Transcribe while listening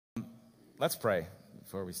Let's pray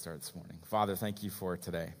before we start this morning. Father, thank you for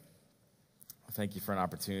today. Thank you for an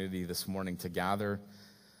opportunity this morning to gather,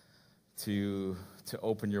 to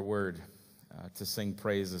open your word, to sing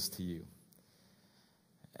praises to you.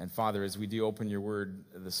 And Father, as we do open your word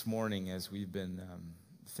this morning, as we've been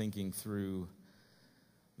thinking through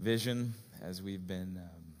vision, as we've been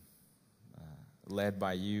led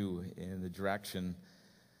by you in the direction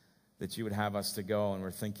that you would have us to go, and we're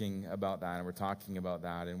thinking about that, and we're talking about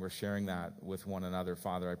that, and we're sharing that with one another.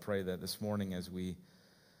 Father, I pray that this morning as we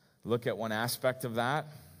look at one aspect of that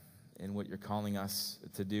and what you're calling us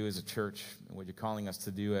to do as a church, and what you're calling us to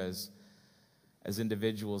do as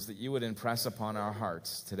individuals, that you would impress upon our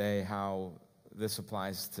hearts today how this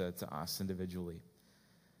applies to us individually.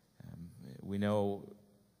 We know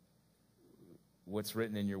what's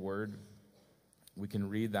written in your word. We can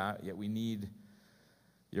read that, yet we need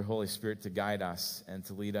your Holy Spirit to guide us and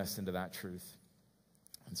to lead us into that truth.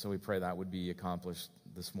 And so we pray that would be accomplished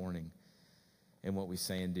this morning in what we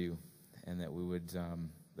say and do, and that we would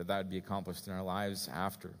that would be accomplished in our lives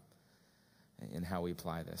after, in how we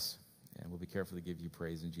apply this. And we'll be careful to give you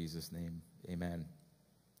praise in Jesus' name. Amen.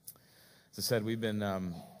 As I said, we've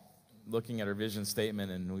been looking at our vision statement,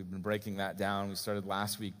 and we've been breaking that down. We started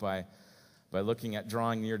last week by looking at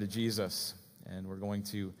drawing near to Jesus, and we're going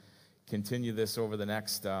to continue this over the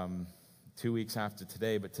next 2 weeks after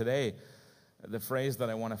today. But today, the phrase that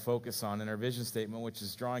I want to focus on in our vision statement, which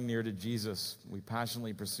is drawing near to Jesus, we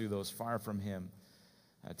passionately pursue those far from him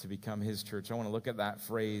to become his church. I want to look at that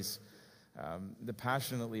phrase, the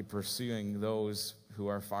passionately pursuing those who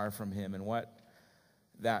are far from him, and what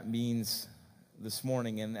that means this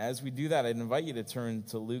morning. And as we do that, I'd invite you to turn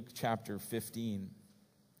to Luke chapter 15.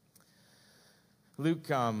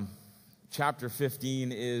 Luke chapter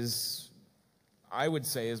 15 is, I would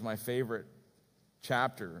say, is my favorite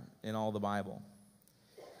chapter in all the Bible.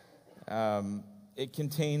 It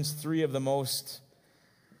contains three of the most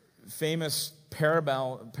famous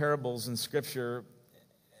parables in Scripture.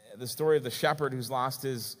 The story of the shepherd who's lost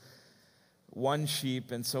his one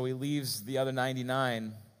sheep, and so he leaves the other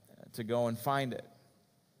 99 to go and find it.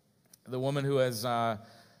 The woman who has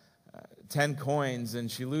 10 coins, and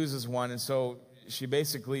she loses one, and so she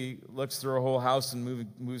basically looks through her whole house and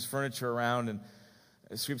moves furniture around and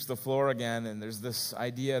sweeps the floor again, and there's this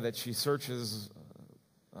idea that she searches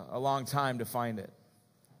a long time to find it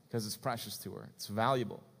because it's precious to her. It's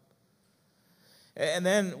valuable. And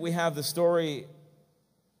then we have the story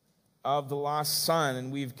of the lost son,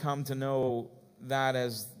 and we've come to know that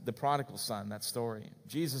as the prodigal son, that story.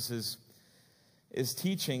 Jesus is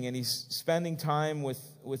teaching, and he's spending time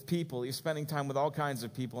with people. He's spending time with all kinds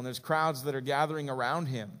of people, and there's crowds that are gathering around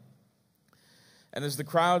him. And as the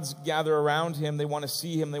crowds gather around him, they want to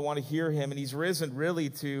see him, they want to hear him, and he's risen really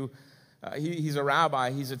to, he's a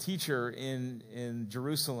rabbi, he's a teacher in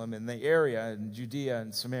Jerusalem, in the area, in Judea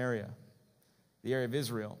and Samaria, the area of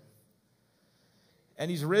Israel.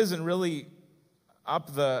 And he's risen really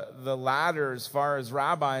up the ladder as far as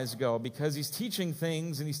rabbis go, because he's teaching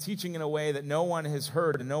things, and he's teaching in a way that no one has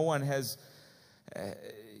heard, and no one has,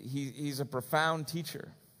 he's a profound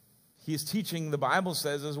teacher. He's teaching, the Bible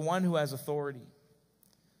says, as one who has authority.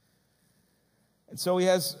 And so he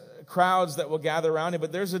has crowds that will gather around him,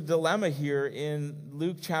 but there's a dilemma here in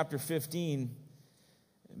Luke chapter 15,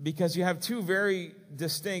 because you have two very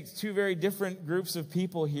distinct, two very different groups of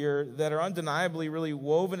people here that are undeniably really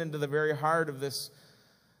woven into the very heart of this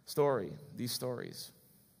story, these stories.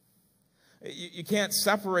 You can't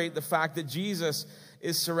separate the fact that Jesus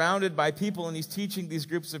is surrounded by people and he's teaching these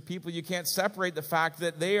groups of people. You can't separate the fact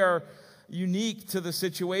that they are unique to the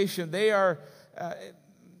situation. They are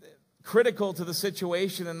critical to the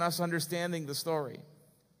situation and us understanding the story.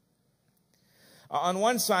 On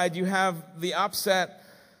one side, you have the upset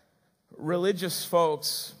religious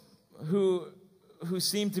folks who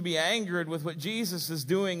seem to be angered with what Jesus is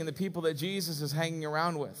doing and the people that Jesus is hanging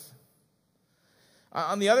around with.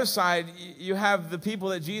 On the other side, you have the people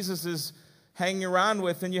that Jesus is hanging around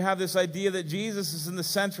with, and you have this idea that Jesus is in the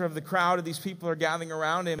center of the crowd, and these people are gathering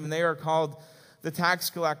around him, and they are called the tax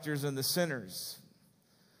collectors and the sinners.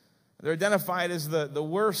 They're identified as the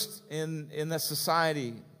worst in the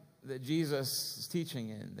society that Jesus is teaching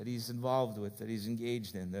in, that he's involved with, that he's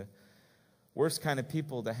engaged in, the worst kind of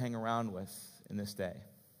people to hang around with in this day.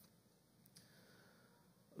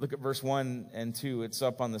 Look at verse 1 and 2. It's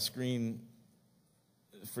up on the screen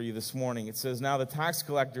for you this morning. It says, "Now the tax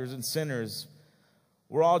collectors and sinners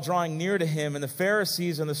were all drawing near to him, and the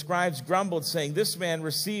Pharisees and the scribes grumbled, saying, 'This man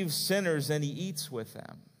receives sinners and he eats with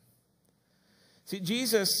them.'" See,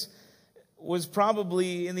 Jesus was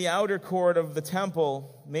probably in the outer court of the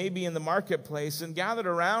temple, maybe in the marketplace, and gathered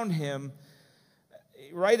around him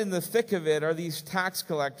right in the thick of it are these tax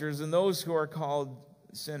collectors and those who are called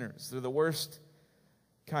sinners. They're the worst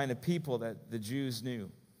kind of people that the Jews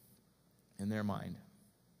knew in their mind.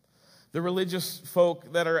 The religious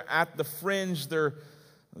folk that are at the fringe, they're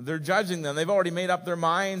judging them. They've already made up their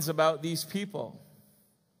minds about these people.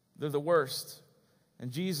 They're the worst.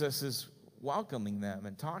 And Jesus is welcoming them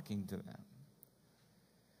and talking to them.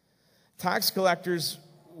 Tax collectors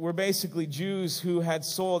were basically Jews who had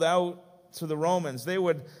sold out to the Romans. They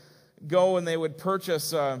would go and they would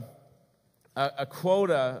purchase a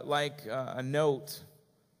quota, like a note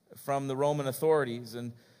from the Roman authorities,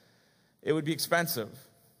 and it would be expensive.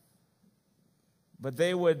 But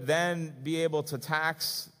they would then be able to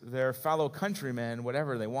tax their fellow countrymen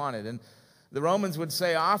whatever they wanted. And the Romans would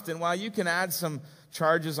say often, well, you can add some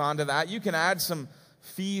charges onto that. You can add some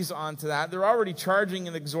fees onto that. They're already charging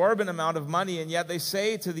an exorbitant amount of money, and yet they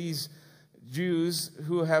say to these Jews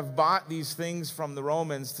who have bought these things from the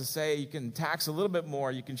Romans to say, you can tax a little bit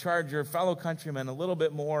more. You can charge your fellow countrymen a little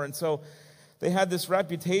bit more. And so they had this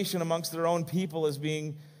reputation amongst their own people as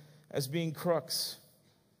being crooks.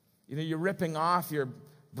 You know, you're ripping off your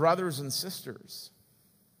brothers and sisters,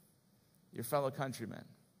 your fellow countrymen.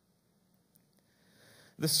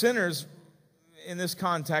 The sinners in this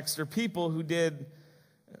context are people who did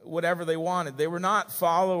whatever they wanted. They were not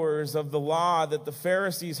followers of the law that the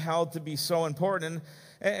Pharisees held to be so important.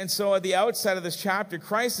 And so at the outset of this chapter,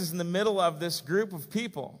 Christ is in the middle of this group of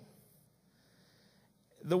people,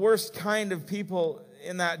 the worst kind of people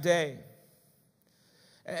in that day.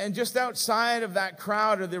 And just outside of that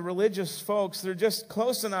crowd are the religious folks. They're just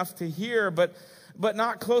close enough to hear, but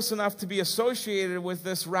not close enough to be associated with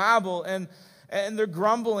this rabble. And they're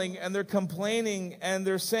grumbling and they're complaining and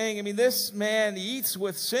they're saying, I mean, this man eats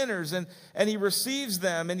with sinners and he receives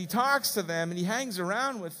them and he talks to them and he hangs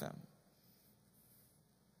around with them.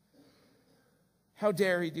 How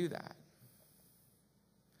dare he do that?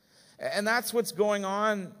 And that's what's going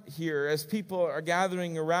on here as people are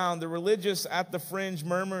gathering around, the religious at the fringe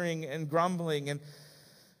murmuring and grumbling. And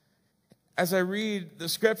as I read the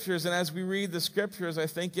scriptures and as we read the scriptures, I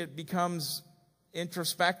think it becomes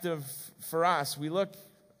introspective for us. We look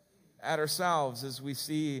at ourselves as we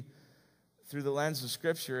see through the lens of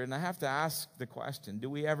Scripture, and I have to ask the question, do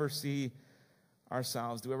we ever see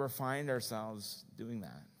ourselves? Do we ever find ourselves doing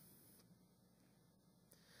that?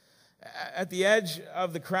 At the edge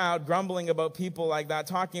of the crowd, grumbling about people like that,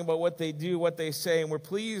 talking about what they do, what they say, and we're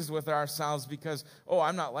pleased with ourselves because, oh,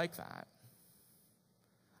 I'm not like that.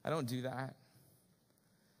 I don't do that.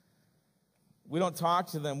 We don't talk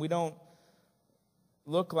to them. We don't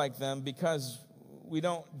look like them because we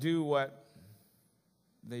don't do what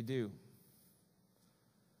they do.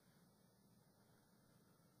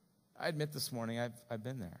 I admit this morning I've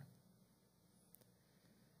been there.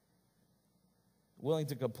 Willing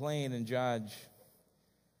to complain and judge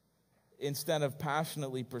instead of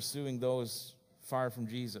passionately pursuing those far from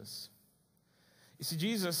Jesus. You see,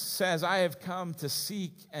 Jesus says, I have come to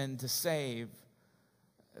seek and to save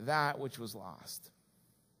that which was lost.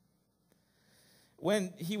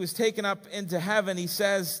 When he was taken up into heaven, he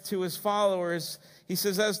says to his followers, he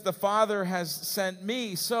says, as the Father has sent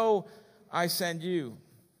me, so I send you.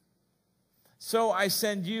 So I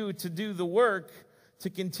send you to do the work,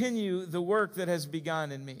 to continue the work that has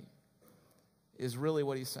begun in me, is really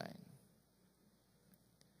what he's saying.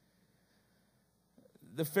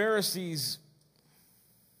 The Pharisees'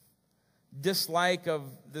 dislike of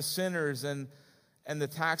the sinners and the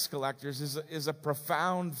tax collectors is a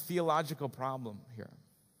profound theological problem here.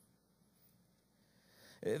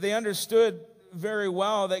 They understood very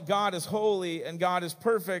well that God is holy and God is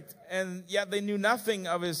perfect, and yet they knew nothing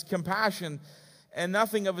of his compassion and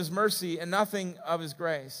nothing of his mercy and nothing of his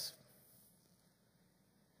grace.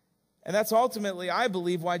 And that's ultimately, I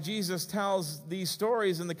believe, why Jesus tells these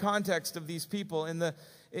stories in the context of these people,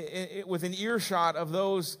 within earshot of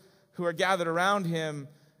those who are gathered around him,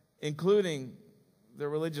 including the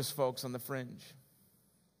religious folks on the fringe.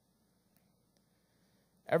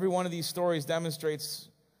 Every one of these stories demonstrates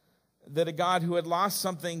that a God who had lost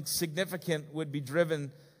something significant would be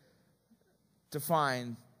driven to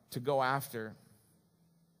find, to go after,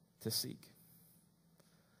 to seek,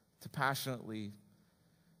 to passionately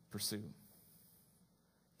pursue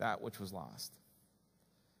that which was lost.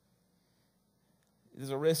 There's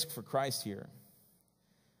a risk for Christ here.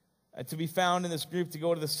 To be found in this group, to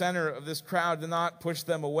go to the center of this crowd, to not push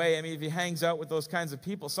them away. I mean, if he hangs out with those kinds of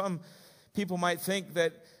people, some people might think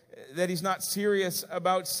that he's not serious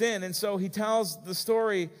about sin. And so he tells the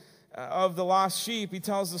story of the lost sheep. He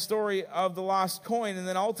tells the story of the lost coin. And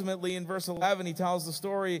then ultimately in verse 11, he tells the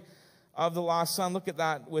story of the lost son. Look at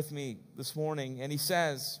that with me this morning. And he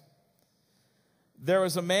says, there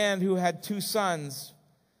was a man who had 2 sons,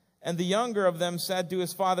 and the younger of them said to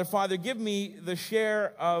his father, Father, give me the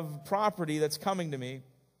share of property that's coming to me.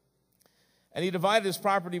 And he divided his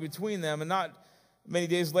property between them. And not many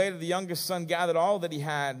days later, the youngest son gathered all that he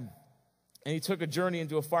had, and he took a journey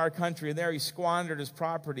into a far country, and there he squandered his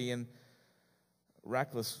property in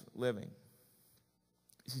reckless living.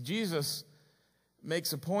 You see, Jesus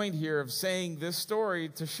makes a point here of saying this story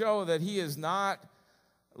to show that he is not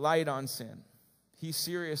light on sin. He's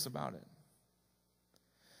serious about it.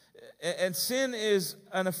 And sin is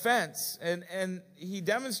an offense. And he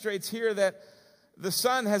demonstrates here that the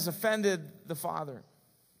son has offended the father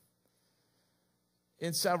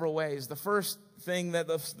in several ways. The first thing that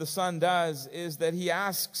the son does is that he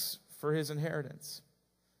asks for his inheritance.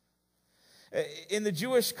 In the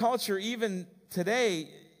Jewish culture, even today,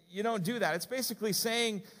 you don't do that. It's basically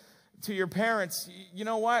saying to your parents, you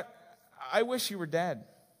know what? I wish you were dead.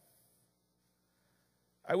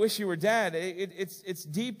 I wish you were dead. It's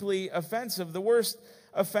deeply offensive. The worst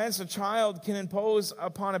offense a child can impose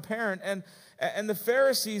upon a parent. And the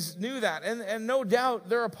Pharisees knew that. And no doubt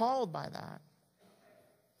they're appalled by that.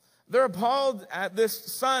 They're appalled at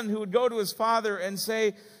this son who would go to his father and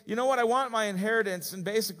say, you know what, I want my inheritance. And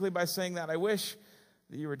basically by saying that, I wish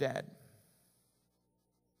that you were dead.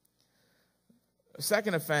 A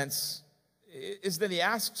second offense is that he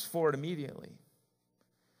asks for it immediately.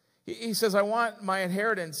 He says, I want my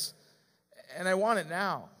inheritance, and I want it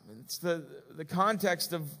now. It's the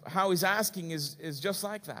context of how he's asking is just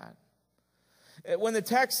like that. When the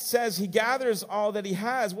text says he gathers all that he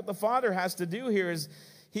has, what the father has to do here is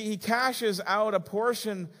he cashes out a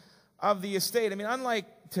portion of the estate. I mean, unlike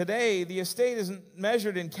today, the estate isn't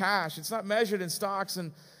measured in cash. It's not measured in stocks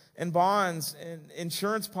and bonds and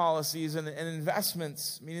insurance policies and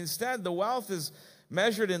investments. I mean, instead, the wealth is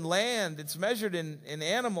measured in land. It's measured in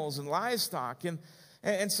animals and livestock.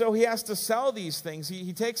 And so he has to sell these things.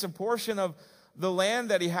 He takes a portion of the land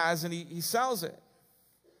that he has and he sells it.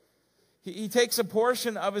 He takes a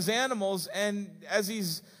portion of his animals, and as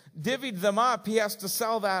he's divvied them up, he has to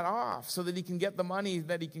sell that off so that he can get the money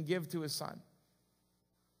that he can give to his son.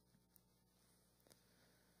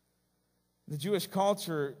 In the Jewish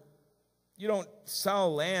culture, you don't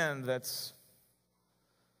sell land that's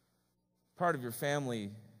part of your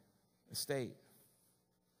family estate.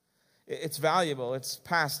 It's valuable. It's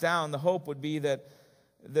passed down. The hope would be that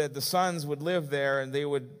the sons would live there, and they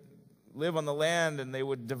would live on the land, and they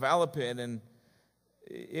would develop it, and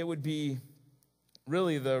it would be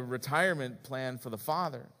really the retirement plan for the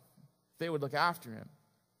father. They would look after him.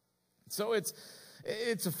 So it's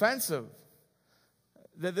offensive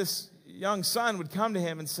that this young son would come to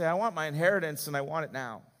him and say, I want my inheritance, and I want it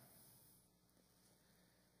now.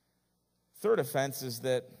 Third offense is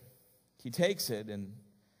that he takes it and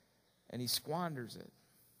he squanders it.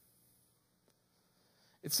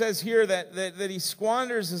 It says here that he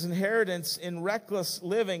squanders his inheritance in reckless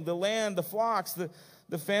living. The land, the flocks,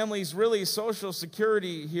 the family's really social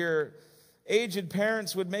security here. Aged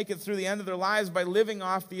parents would make it through the end of their lives by living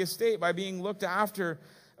off the estate, by being looked after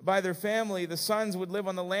by their family. The sons would live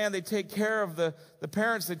on the land. They'd take care of the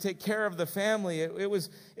parents. They'd take care of the family. It was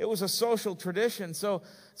a social tradition. So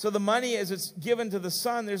the money, as it's given to the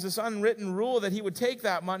son, there's this unwritten rule that he would take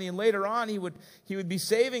that money, and later on he would be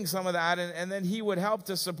saving some of that, and then he would help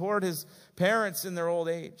to support his parents in their old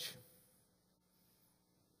age.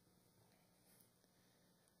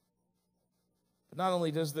 But not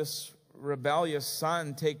only does this rebellious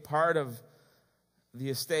son take part of the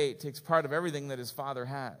estate, takes part of everything that his father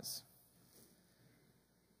has,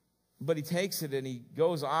 but he takes it and he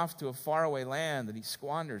goes off to a faraway land and he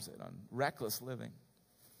squanders it on reckless living.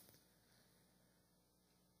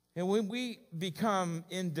 And when we become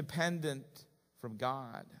independent from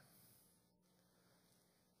God,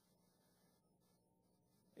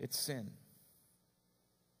 it's sin.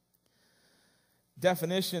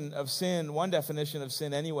 Definition of sin, one definition of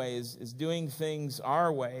sin anyway, is doing things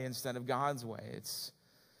our way instead of God's way. It's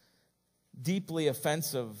deeply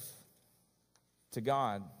offensive to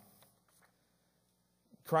God.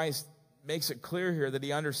 Christ makes it clear here that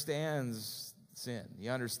he understands sin. He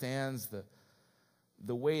understands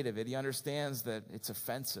the weight of it. He understands that it's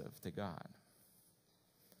offensive to God.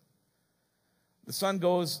 The son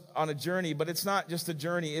goes on a journey, but it's not just a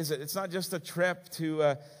journey, is it? It's not just a trip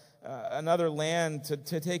to another land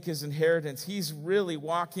to take his inheritance. He's really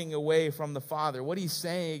walking away from the father. What he's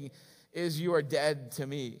saying is, you are dead to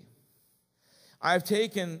me. I've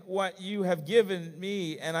taken what you have given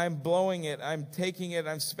me and I'm blowing it. I'm taking it.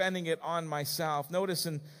 I'm spending it on myself. Notice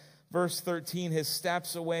in Verse 13, his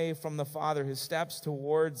steps away from the Father, his steps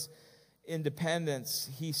towards independence.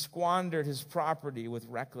 He squandered his property with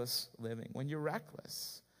reckless living. When you're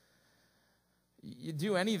reckless, you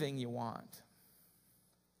do anything you want.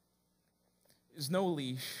 There's no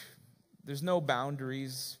leash. There's no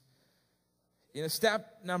boundaries.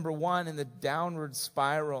 Step number one in the downward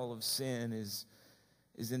spiral of sin is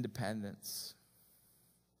independence.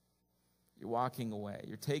 You're walking away.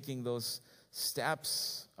 You're taking those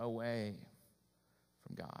steps away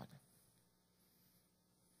from God.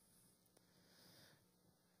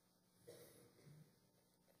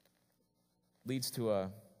 Leads to a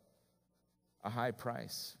high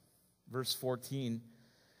price. Verse 14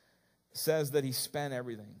 says that he spent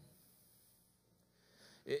everything.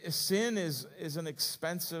 Sin is an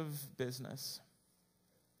expensive business.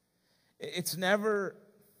 It's never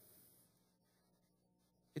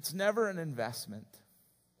an investment.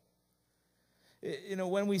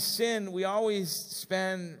 When we sin, we always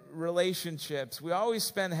spend relationships. We always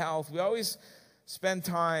spend health. We always spend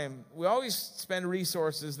time. We always spend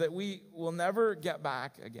resources that we will never get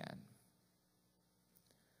back again.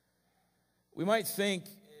 We might think,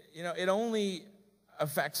 it only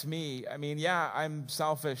affects me. I'm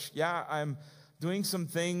selfish. Yeah, I'm doing some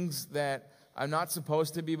things that I'm not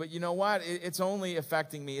supposed to be, but you know what? It's only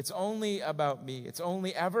affecting me. It's only about me. It's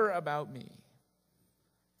only ever about me.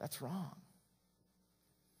 That's wrong.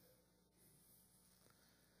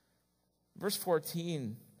 Verse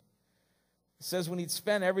 14 says, when he'd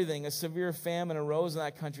spent everything, a severe famine arose in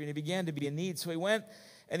that country, and he began to be in need. So he went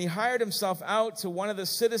and he hired himself out to one of the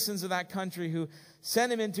citizens of that country, who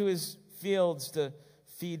sent him into his fields to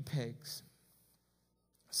feed pigs.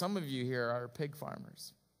 Some of you here are pig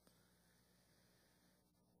farmers.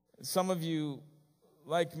 Some of you,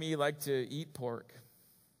 like me, like to eat pork.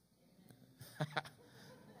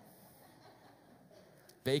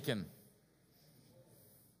 Bacon.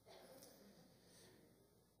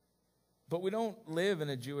 But we don't live in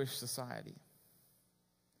a Jewish society.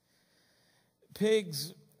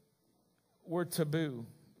 Pigs were taboo.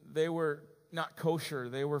 They were not kosher.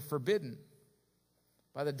 They were forbidden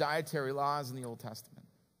by the dietary laws in the Old Testament.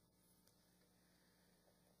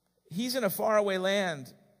 He's in a faraway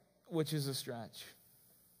land, which is a stretch.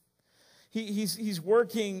 He's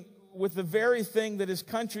working with the very thing that his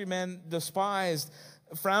countrymen despised,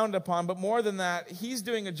 frowned upon. But more than that, he's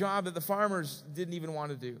doing a job that the farmers didn't even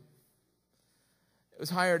want to do. It was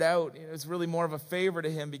hired out. It was really more of a favor to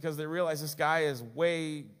him, because they realized this guy is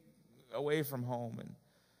way away from home and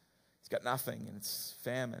he's got nothing, and it's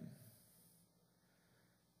famine.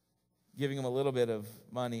 Giving him a little bit of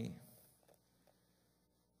money.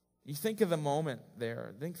 You think of the moment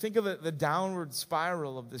there. Think of the downward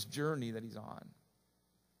spiral of this journey that he's on.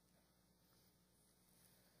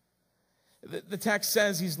 The text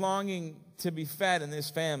says he's longing to be fed in this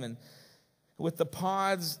famine. With the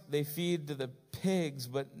pods, they feed to the pigs,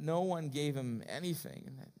 but no one gave him anything.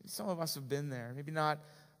 And some of us have been there. Maybe not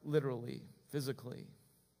literally, physically.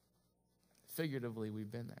 Figuratively,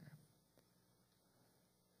 we've been there.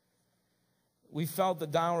 We felt the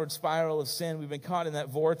downward spiral of sin. We've been caught in that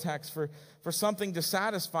vortex for something to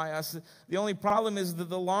satisfy us. The only problem is that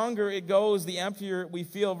the longer it goes, the emptier we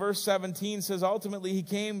feel. Verse 17 says, ultimately he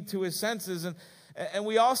came to his senses, and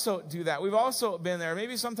we also do that. We've also been there.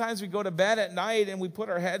 Maybe sometimes we go to bed at night and we put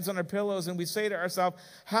our heads on our pillows and we say to ourselves,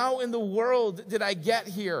 how in the world did I get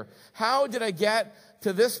here? How did I get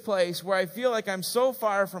to this place where I feel like I'm so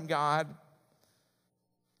far from God?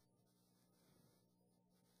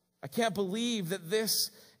 I can't believe that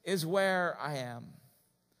this is where I am.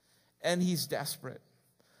 And he's desperate.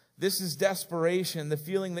 This is desperation, the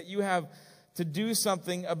feeling that you have to do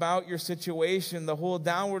something about your situation, the whole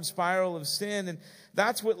downward spiral of sin. And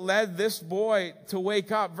that's what led this boy to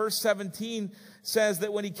wake up. Verse 17 says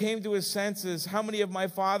that when he came to his senses, how many of my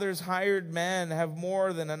father's hired men have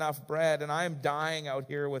more than enough bread, and I am dying out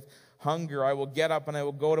here with hunger? I will get up and I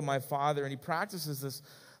will go to my father. And he practices this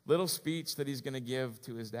little speech that he's going to give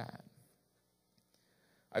to his dad.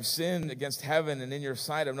 I've sinned against heaven and in your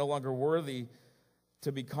sight. I'm no longer worthy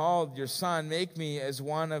to be called your son. Make me as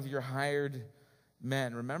one of your hired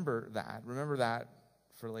men. Remember that. Remember that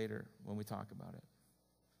for later when we talk about it.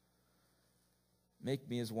 Make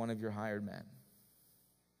me as one of your hired men.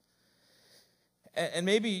 And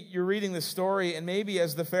maybe you're reading this story, and maybe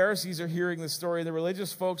as the Pharisees are hearing this story, the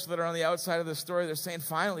religious folks that are on the outside of the story, they're saying,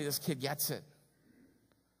 finally, this kid gets it.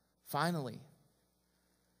 Finally.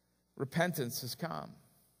 Repentance has come.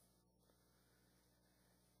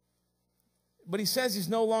 But he says he's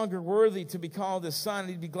no longer worthy to be called his son.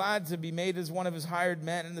 He'd be glad to be made as one of his hired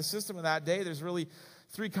men. In the system of that day, there's really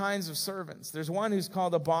three kinds of servants. There's one who's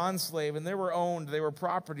called a bondslave, and they were owned, they were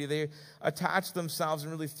property. They attached themselves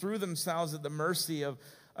and really threw themselves at the mercy of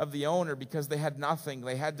the owner because they had nothing.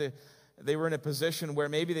 They were in a position where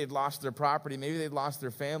maybe they'd lost their property, maybe they'd lost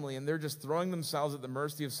their family, and they're just throwing themselves at the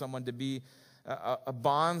mercy of someone to be a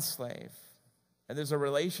bondslave. And there's a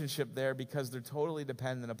relationship there because they're totally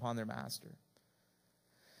dependent upon their master.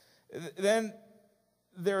 Then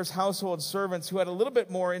there's household servants who had a little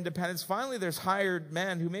bit more independence. Finally, there's hired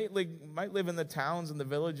men who might live in the towns and the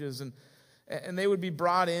villages, and they would be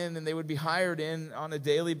brought in and they would be hired in on a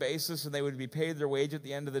daily basis, and they would be paid their wage at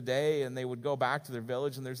the end of the day, and they would go back to their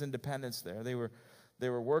village, and there's independence there. They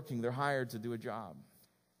were working. They're hired to do a job.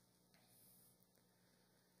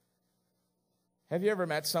 Have you ever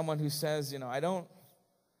met someone who says, I don't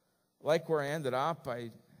like where I ended up.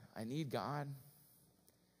 I need God.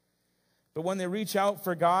 But when they reach out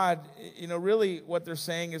for God, really what they're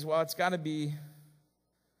saying is, well, it's got to be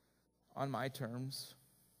on my terms.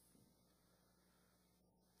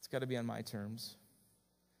 It's got to be on my terms.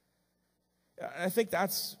 And I think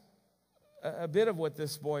that's a bit of what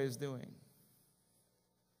this boy is doing.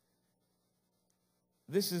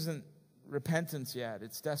 This isn't repentance yet.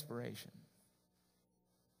 It's desperation.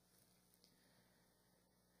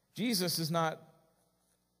 Jesus is not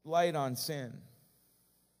light on sin.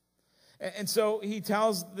 And so he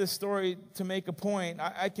tells this story to make a point.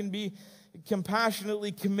 I can be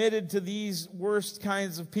compassionately committed to these worst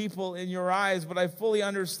kinds of people in your eyes, but I fully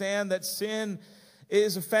understand that sin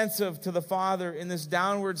is offensive to the Father in this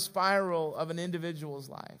downward spiral of an individual's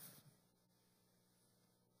life.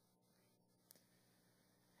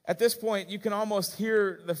 At this point, you can almost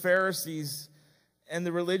hear the Pharisees and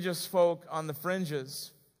the religious folk on the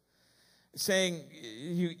fringes saying,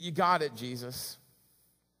 you got it, Jesus.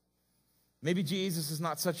 Maybe Jesus is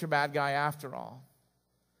not such a bad guy after all.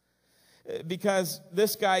 Because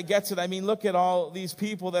this guy gets it. I mean, look at all these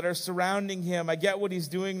people that are surrounding him. I get what he's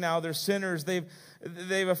doing now. They're sinners. They've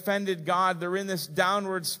offended God. They're in this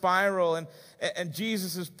downward spiral. And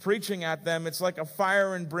Jesus is preaching at them. It's like a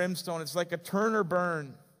fire and brimstone. It's like a turn or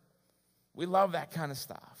burn. We love that kind of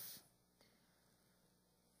stuff.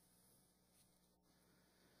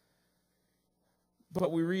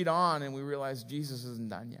 But we read on and we realize Jesus isn't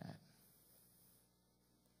done yet.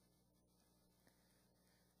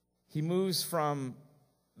 He moves from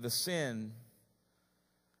the sin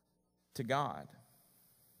to God.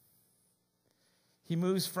 He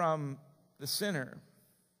moves from the sinner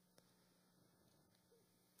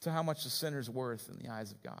to how much the sinner's worth in the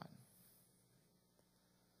eyes of God.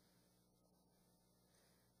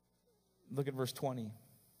 Look at verse 20.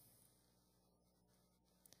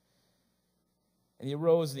 And he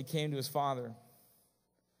arose and he came to his father.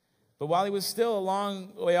 But while he was still a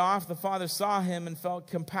long way off, the father saw him and felt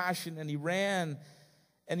compassion, and he ran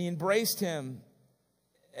and he embraced him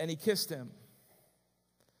and he kissed him.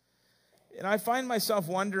 And I find myself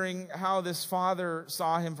wondering how this father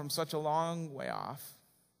saw him from such a long way off.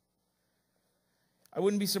 I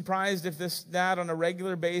wouldn't be surprised if this dad, on a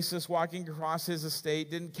regular basis, walking across his estate,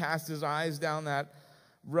 didn't cast his eyes down that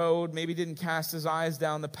road, maybe didn't cast his eyes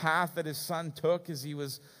down the path that his son took as he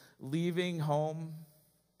was leaving home,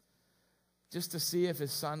 just to see if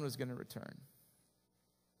his son was going to return.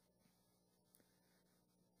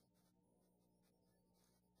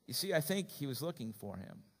 You see, I think he was looking for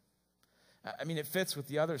him. I mean, it fits with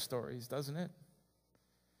the other stories, doesn't it?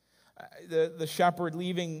 The shepherd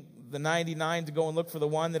leaving the 99 to go and look for the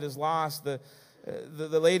one that is lost, the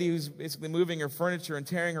lady who's basically moving her furniture and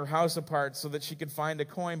tearing her house apart so that she could find a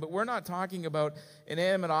coin. But we're not talking about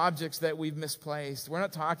inanimate objects that we've misplaced. We're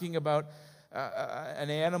not talking about an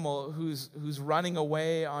animal who's running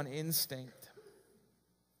away on instinct.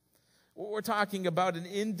 We're talking about an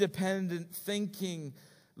independent, thinking,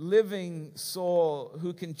 living soul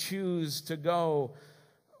who can choose to go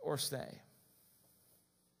or stay.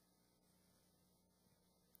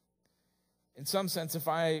 In some sense, if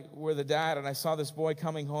I were the dad and I saw this boy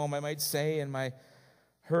coming home, I might say in my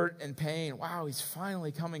hurt and pain, wow, he's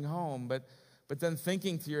finally coming home. But then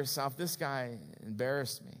thinking to yourself, this guy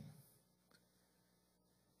embarrassed me.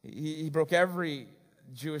 He broke every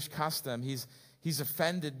Jewish custom. He's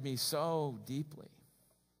offended me so deeply.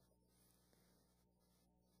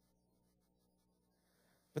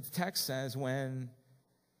 But the text says when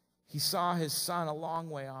he saw his son a long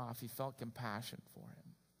way off, he felt compassion for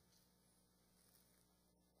him.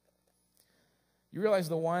 You realize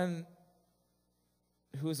the one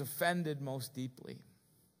who was offended most deeply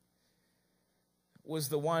was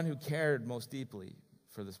the one who cared most deeply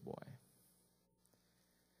for this boy.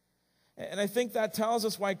 And I think that tells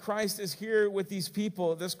us why Christ is here with these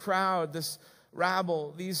people, this crowd, this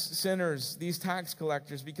rabble, these sinners, these tax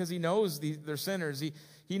collectors, because he knows they're sinners.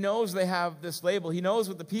 He knows they have this label. He knows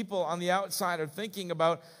what the people on the outside are thinking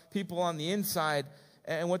about people on the inside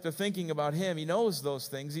and what they're thinking about him. He knows those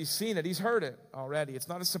things. He's seen it. He's heard it already. It's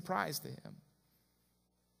not a surprise to him.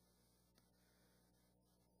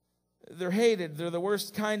 They're hated. They're the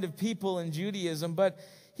worst kind of people in Judaism, but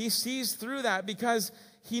he sees through that because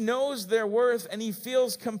he knows their worth and he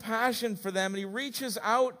feels compassion for them and he reaches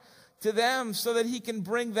out to them so that he can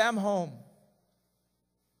bring them home.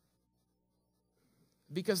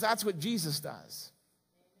 Because that's what Jesus does.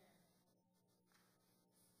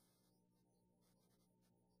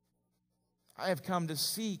 I have come to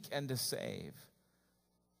seek and to save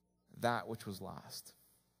that which was lost.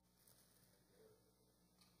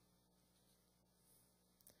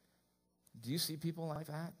 Do you see people like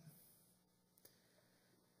that?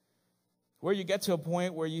 Where you get to a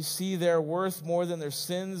point where you see their worth more than their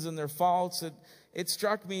sins and their faults. It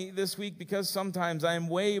struck me this week because sometimes I am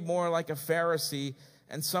way more like a Pharisee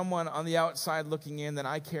and someone on the outside looking in than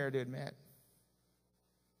I care to admit.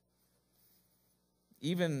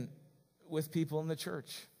 Even with people in the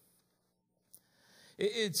church.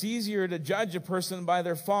 It's easier to judge a person by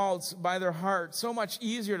their faults, by their heart. So much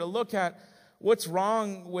easier to look at what's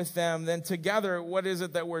wrong with them than together, what is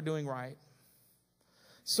it that we're doing right?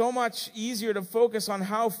 So much easier to focus on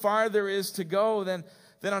how far there is to go than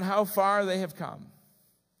on how far they have come.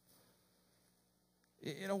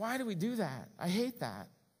 Why do we do that? I hate that.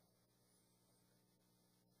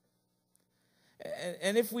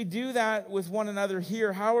 And if we do that with one another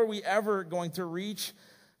here, how are we ever going to reach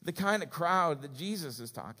the kind of crowd that Jesus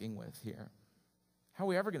is talking with here? How are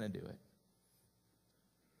we ever going to do it?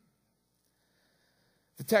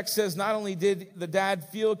 The text says not only did the dad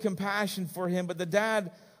feel compassion for him, but the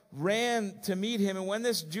dad ran to meet him. And when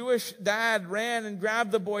this Jewish dad ran and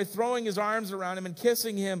grabbed the boy, throwing his arms around him and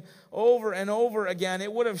kissing him over and over again,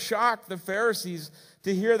 it would have shocked the Pharisees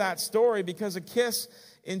to hear that story, because a kiss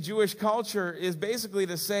in Jewish culture is basically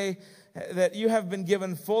to say that you have been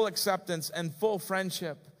given full acceptance and full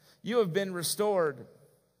friendship. You have been restored.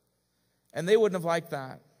 And they wouldn't have liked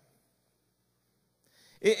that.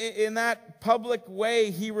 In that public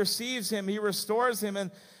way, he receives him, he restores him,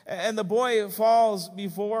 and the boy falls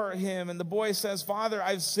before him, and the boy says, "Father,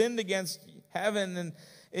 I've sinned against heaven, and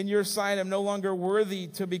in your sight I'm no longer worthy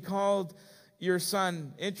to be called your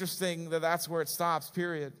son." Interesting that that's where it stops,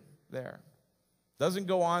 period, there. Doesn't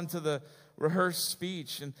go on to the rehearsed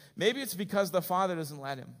speech, and maybe it's because the father doesn't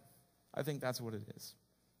let him. I think that's what it is.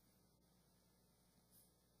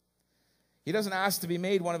 He doesn't ask to be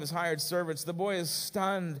made one of his hired servants. The boy is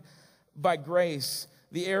stunned by grace.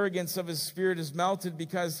 The arrogance of his spirit is melted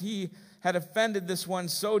because he had offended this one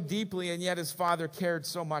so deeply, and yet his father cared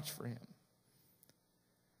so much for him.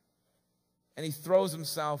 And he throws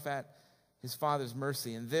himself at his father's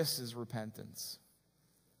mercy, and this is repentance.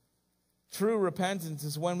 True repentance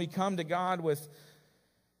is when we come to God with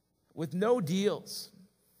no deals,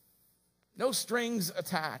 no strings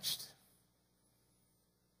attached.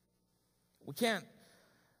 We can't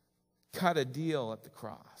cut a deal at the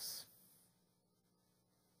cross.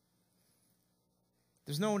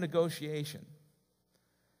 There's no negotiation.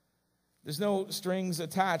 There's no strings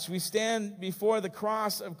attached. We stand before the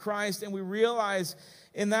cross of Christ and we realize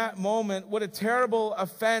in that moment what a terrible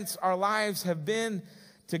offense our lives have been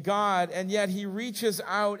to God, and yet he reaches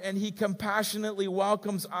out and he compassionately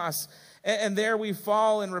welcomes us. And there we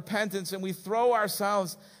fall in repentance and we throw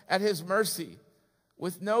ourselves at his mercy.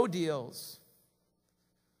 With no deals.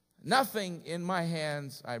 Nothing in my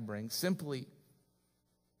hands I bring. Simply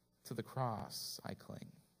to the cross I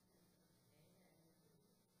cling.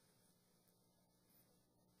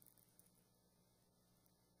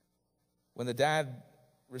 When the dad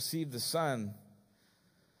received the son,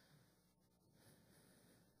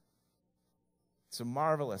 it's a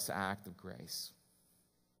marvelous act of grace.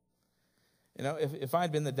 If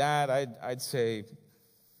I'd been the dad, I'd say,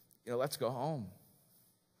 let's go home.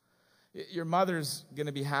 Your mother's going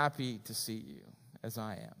to be happy to see you, as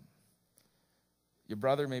I am. Your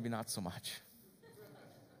brother, maybe not so much.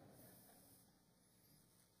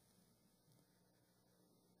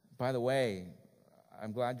 By the way,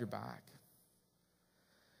 I'm glad you're back.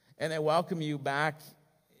 And I welcome you back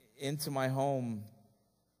into my home.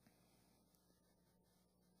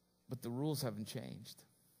 But the rules haven't changed.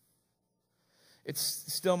 It's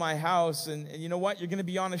still my house, and you know what? You're going to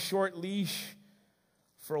be on a short leash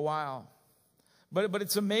for a while. But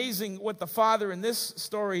it's amazing what the father in this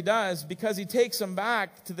story does, because he takes them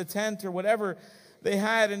back to the tent or whatever they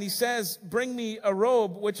had, and he says, "Bring me a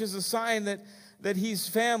robe," which is a sign that that he's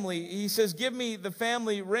family. He says, give me the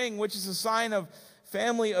family ring, which is a sign of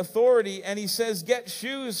family authority. And he says, get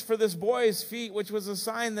shoes for this boy's feet, which was a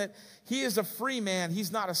sign that he is a free man.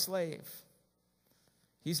 He's not a slave.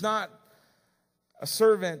 He's not a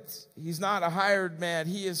servant. He's not a hired man.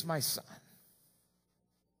 He is my son.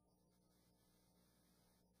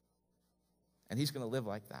 And he's going to live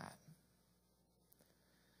like that.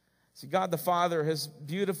 See, God the Father has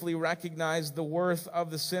beautifully recognized the worth of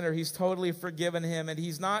the sinner. He's totally forgiven him, and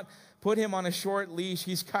he's not put him on a short leash.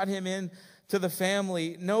 He's cut him in to the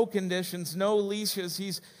family. No conditions, no leashes.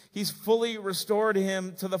 He's fully restored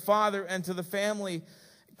him to the Father and to the family.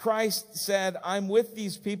 Christ said, I'm with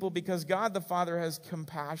these people because God the Father has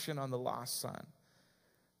compassion on the lost son.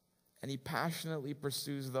 And he passionately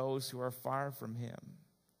pursues those who are far from him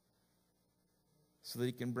so that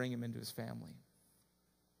he can bring him into his family.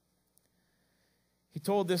 He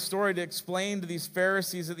told this story to explain to these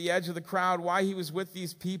Pharisees at the edge of the crowd why he was with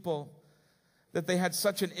these people, that they had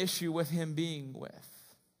such an issue with him being with.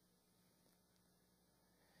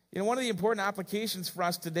 You know, one of the important applications for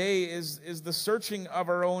us today is the searching of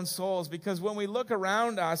our own souls, because when we look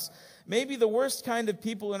around us, maybe the worst kind of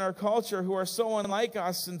people in our culture who are so unlike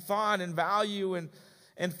us in thought and value and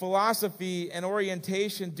philosophy and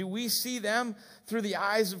orientation, do we see them through the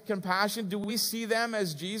eyes of compassion? Do we see them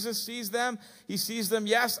as Jesus sees them? He sees them,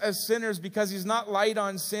 yes, as sinners, because he's not light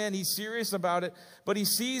on sin. He's serious about it, but he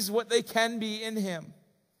sees what they can be in him.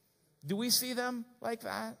 Do we see them like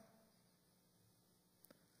that?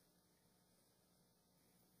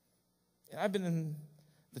 I've been in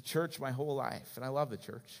the church my whole life, and I love the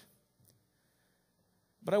church.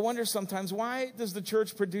 But I wonder sometimes, why does the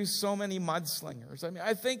church produce so many mudslingers? I mean,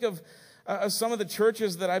 I think of some of the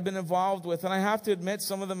churches that I've been involved with, and I have to admit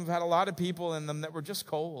some of them have had a lot of people in them that were just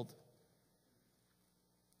cold.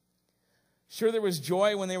 Sure, there was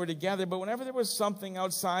joy when they were together, but whenever there was something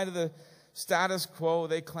outside of the status quo,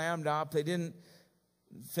 they clammed up. They didn't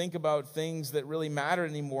think about things that really mattered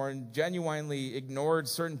anymore and genuinely ignored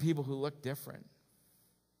certain people who looked different.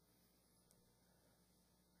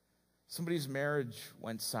 Somebody's marriage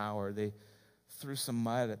went sour. They threw some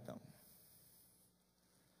mud at them.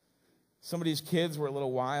 Somebody's kids were a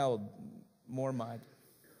little wild, more mud.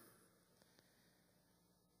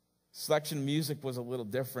 Selection of music was a little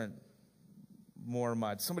different, more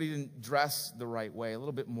mud. Somebody didn't dress the right way, a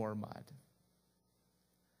little bit more mud.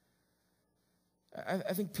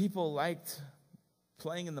 I think people liked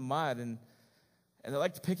playing in the mud, and they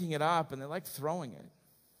liked picking it up, and they liked throwing it.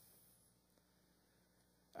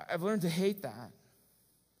 I've learned to hate that.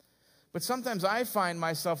 But sometimes I find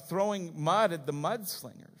myself throwing mud at the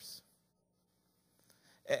mudslingers.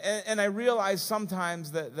 And I realize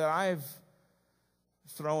sometimes that I've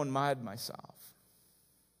thrown mud myself.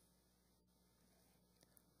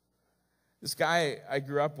 This guy I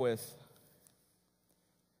grew up with,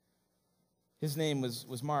 his name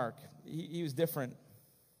was Mark. He was different.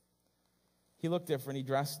 He looked different. He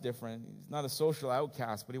dressed different. He's not a social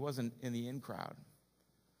outcast, but he wasn't in the in crowd.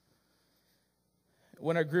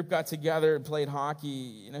 When our group got together and played hockey,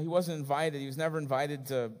 you know, he wasn't invited. He was never invited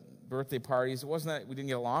to birthday parties. It wasn't that we didn't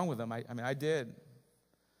get along with him. I mean, I did.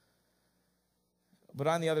 But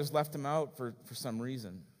on the others left him out for some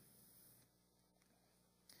reason.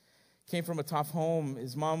 Came from a tough home.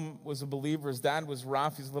 His mom was a believer. His dad was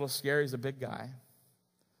rough. He's a little scary. He's a big guy.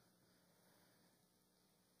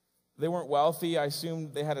 They weren't wealthy. I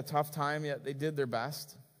assumed they had a tough time, yet they did their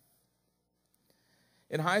best.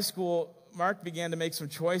 In high school, Mark began to make some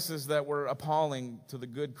choices that were appalling to the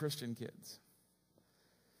good Christian kids.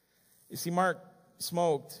 You see, Mark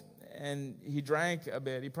smoked, and he drank a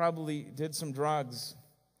bit. He probably did some drugs.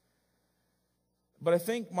 But I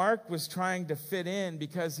think Mark was trying to fit in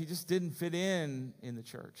because he just didn't fit in the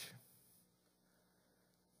church.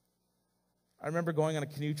 I remember going on a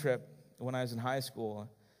canoe trip when I was in high school.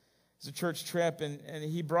 It was a church trip, and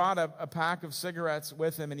he brought a pack of cigarettes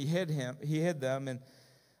with him, and he hid them, and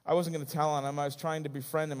I wasn't going to tell on him. I was trying to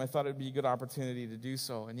befriend him. I thought it would be a good opportunity to do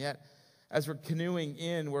so. And yet, as we're canoeing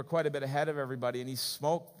in, we're quite a bit ahead of everybody, and he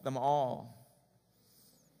smoked them all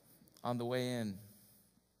on the way in.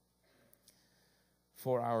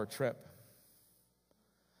 4-hour trip.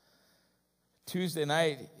 Tuesday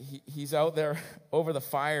night, he's out there over the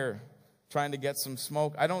fire trying to get some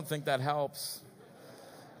smoke. I don't think that helps.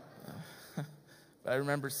 But I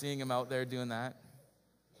remember seeing him out there doing that.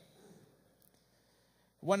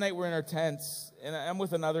 One night we're in our tents, and I'm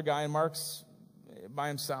with another guy, and Mark's by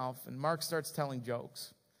himself, and Mark starts telling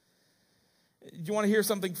jokes. Do you want to hear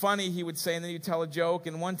something funny, he would say, and then he'd tell a joke.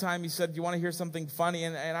 And one time he said, do you want to hear something funny?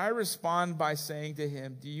 And I respond by saying to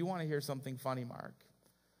him, do you want to hear something funny, Mark?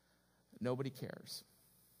 nobody cares.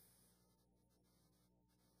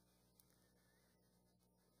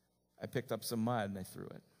 I picked up some mud and I threw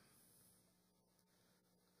it.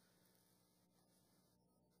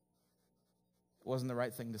 It wasn't the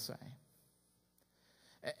right thing to say.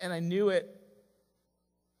 And I knew it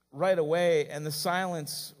right away, and the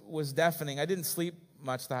silence was deafening. I didn't sleep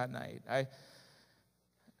much that night.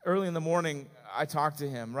 Early in the morning, I talked to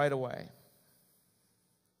him right away.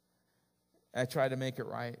 I tried to make it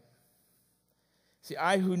right. See,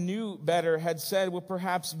 I who knew better had said what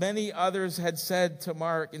perhaps many others had said to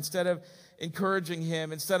Mark, instead of encouraging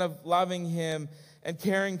him, instead of loving him and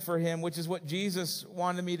caring for him, which is what Jesus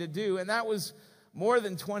wanted me to do. And that was more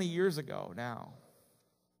than 20 years ago now.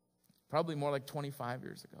 Probably more like 25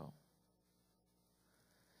 years ago.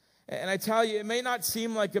 And I tell you, it may not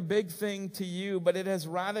seem like a big thing to you, but it has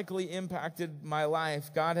radically impacted my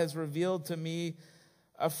life. God has revealed to me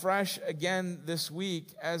afresh again this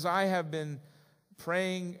week as I have been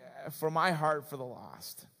praying for my heart for the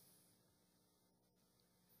lost.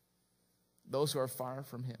 Those who are far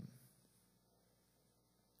from him.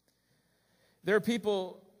 There are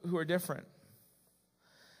people who are different.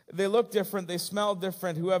 They look different, they smell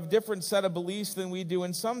different, who have a different set of beliefs than we do.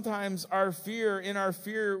 And sometimes our fear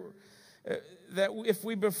that if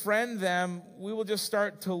we befriend them, we will just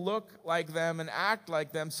start to look like them and act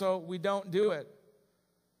like them, so we don't do it.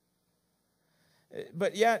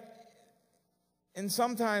 But yet, and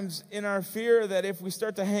sometimes in our fear that if we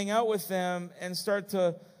start to hang out with them and start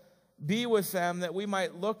to be with them, that we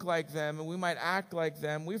might look like them and we might act like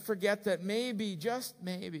them, we forget that maybe, just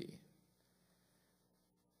maybe,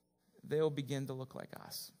 they'll begin to look like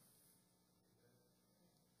us.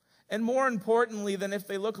 And more importantly than if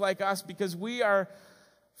they look like us, because we are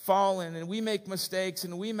fallen and we make mistakes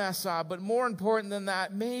and we mess up, but more important than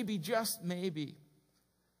that, maybe, just maybe,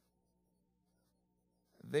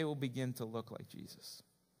 they will begin to look like Jesus.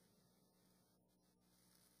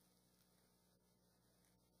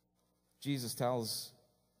 Jesus tells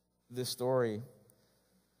this story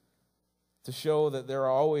to show that there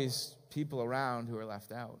are always people around who are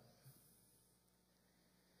left out.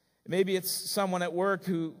 Maybe it's someone at work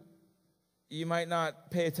who you might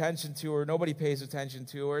not pay attention to, or nobody pays attention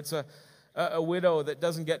to, or it's a widow that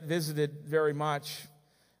doesn't get visited very much.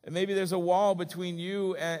 And maybe there's a wall between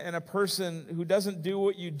you and a person who doesn't do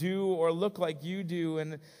what you do or look like you do,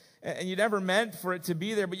 and you never meant for it to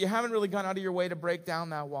be there, but you haven't really gone out of your way to break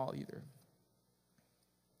down that wall either.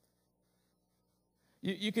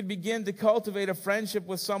 You could begin to cultivate a friendship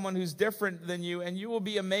with someone who's different than you, and you will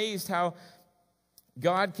be amazed how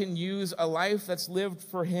God can use a life that's lived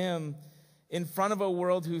for him in front of a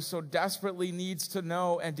world who so desperately needs to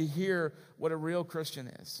know and to hear what a real Christian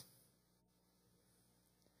is.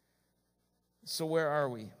 So where are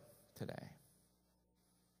we today?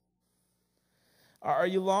 Are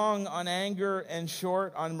you long on anger and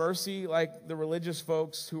short on mercy like the religious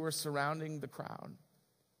folks who were surrounding the crowd?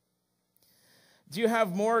 Do you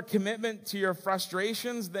have more commitment to your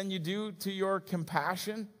frustrations than you do to your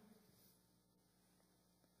compassion?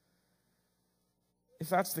 If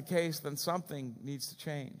that's the case, then something needs to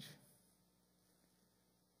change.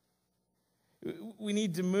 We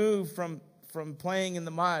need to move from playing in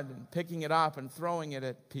the mud and picking it up and throwing it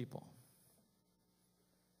at people.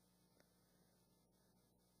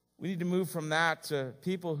 We need to move from that to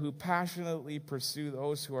people who passionately pursue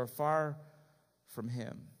those who are far from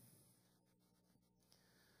him,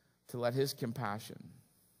 to let his compassion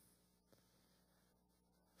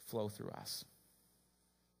flow through us.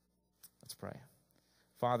 Let's pray.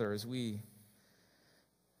 Father, as we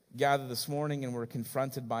gather this morning and we're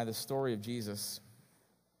confronted by the story of Jesus,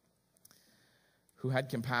 who had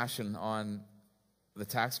compassion on the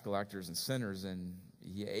tax collectors and sinners, and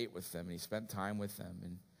he ate with them, and he spent time with them,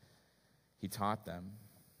 and he taught them,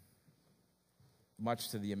 much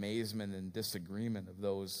to the amazement and disagreement of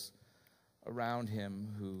those around him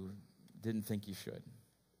who didn't think he should.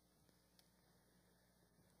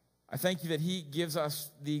 I thank you that he gives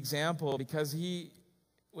us the example because he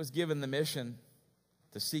was given the mission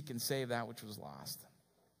to seek and save that which was lost.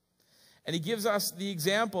 And he gives us the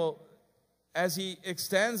example as he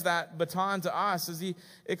extends that baton to us, as he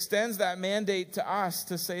extends that mandate to us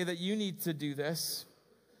to say that you need to do this.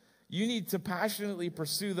 You need to passionately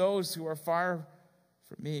pursue those who are far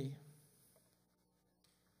from me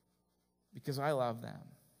because I love them.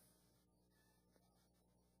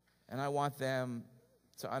 And I want them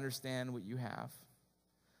to understand what you have,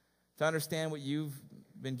 to understand what you've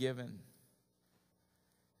been given.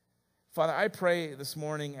 Father, I pray this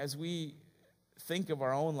morning as we think of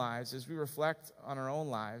our own lives, as we reflect on our own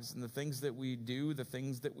lives and the things that we do, the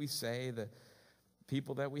things that we say, the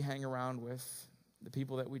people that we hang around with, the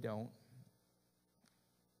people that we don't.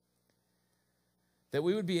 That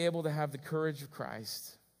we would be able to have the courage of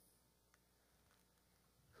Christ,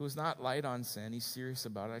 who is not light on sin. He's serious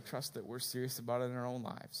about it. I trust that we're serious about it in our own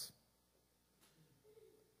lives.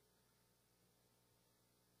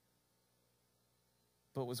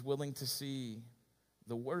 But was willing to see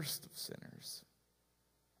the worst of sinners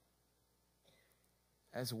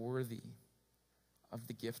as worthy of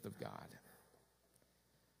the gift of God.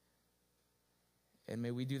 And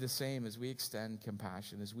may we do the same as we extend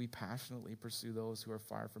compassion, as we passionately pursue those who are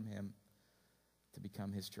far from him to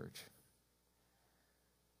become his church.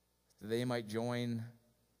 That they might join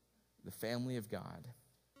the family of God,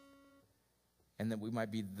 and that we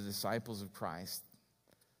might be the disciples of Christ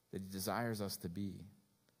that he desires us to be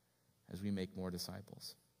as we make more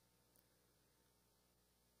disciples.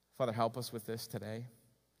 Father, help us with this today.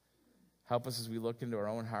 Help us as we look into our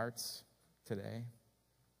own hearts today,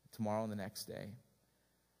 tomorrow, and the next day.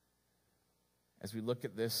 As we look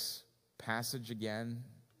at this passage again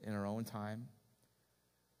in our own time,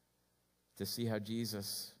 to see how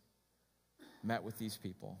Jesus met with these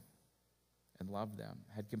people and loved them,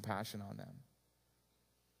 had compassion on them.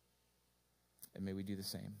 And may we do the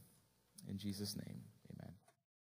same. In Jesus' name.